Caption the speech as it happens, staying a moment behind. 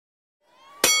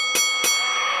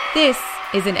This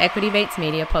is an Equity Mates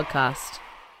Media podcast.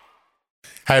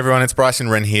 Hey everyone, it's Bryson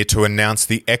Wren here to announce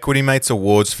the Equity Mates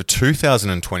Awards for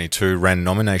 2022. Wren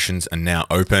nominations are now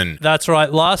open. That's right.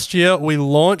 Last year, we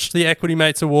launched the Equity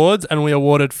Mates Awards and we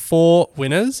awarded 4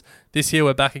 winners. This year,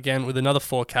 we're back again with another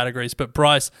 4 categories. But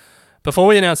Bryce, before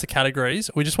we announce the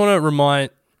categories, we just want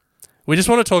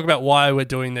to talk about why we're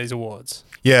doing these awards.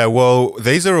 Yeah, well,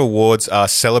 these awards are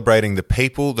celebrating the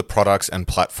people, the products and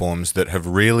platforms that have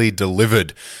really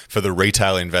delivered for the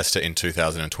retail investor in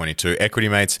 2022. Equity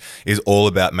Mates is all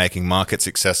about making markets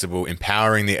accessible,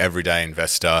 empowering the everyday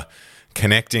investor,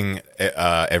 connecting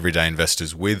everyday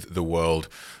investors with the world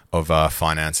of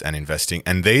finance and investing.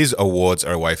 And these awards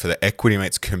are a way for the Equity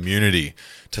Mates community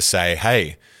to say,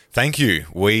 hey, thank you.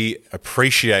 We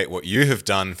appreciate what you have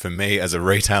done for me as a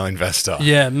retail investor.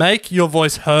 Yeah, make your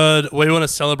voice heard. We want to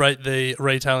celebrate the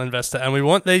retail investor, and we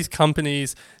want these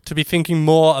companies to be thinking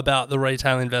more about the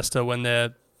retail investor when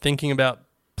they're thinking about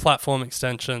platform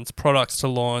extensions, products to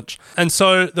launch. And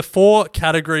so the 4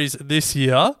 categories this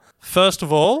year, first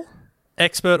of all,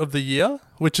 Expert of the Year,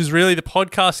 which is really the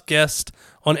podcast guest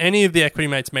on any of the Equity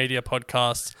Mates Media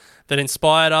podcasts that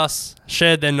inspired us,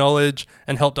 shared their knowledge,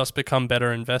 and helped us become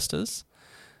better investors.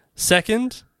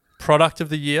 Second, Product of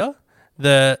the Year,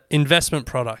 the investment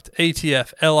product,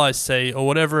 ETF, LIC, or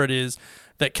whatever it is,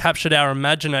 that captured our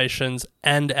imaginations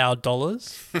and our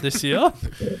dollars this year.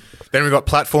 Then we've got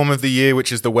Platform of the Year,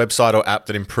 which is the website or app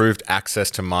that improved access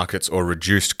to markets or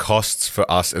reduced costs for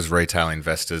us as retail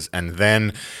investors. And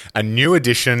then a new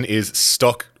addition is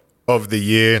Stock of the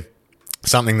Year,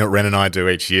 something that Wren and I do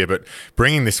each year, but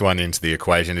bringing this one into the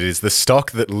equation, it is the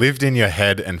stock that lived in your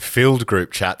head and filled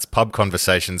group chats, pub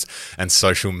conversations, and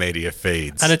social media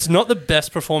feeds. And it's not the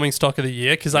best performing stock of the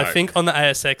year, because I think on the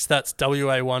ASX that's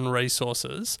WA1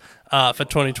 Resources for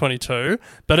 2022,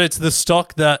 but it's the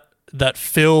stock that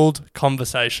filled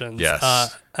conversations,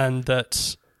 yes, and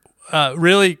that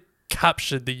really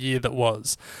captured the year that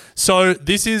was. So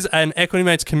this is an Equity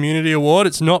Mates Community Award.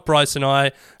 It's not Bryce and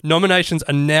I. Nominations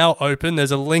are now open. There's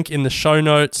a link in the show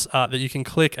notes that you can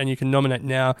click and you can nominate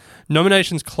now.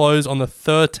 Nominations close on the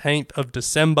 13th of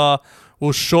December.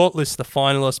 We'll shortlist the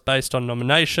finalists based on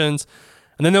nominations,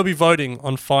 and then there'll be voting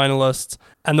on finalists,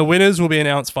 and the winners will be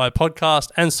announced via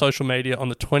podcast and social media on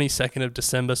the 22nd of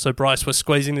December. So Bryce, we're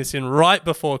squeezing this in right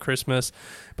before Christmas,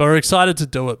 but we're excited to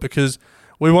do it because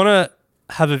we want to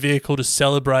have a vehicle to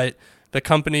celebrate the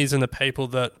companies and the people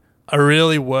that are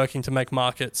really working to make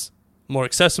markets more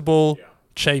accessible,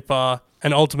 cheaper,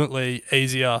 and ultimately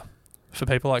easier for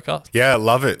people like us. Yeah,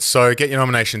 love it. So get your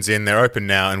nominations in. They're open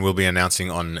now and we'll be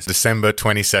announcing on December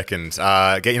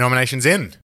 22nd. Get your nominations in.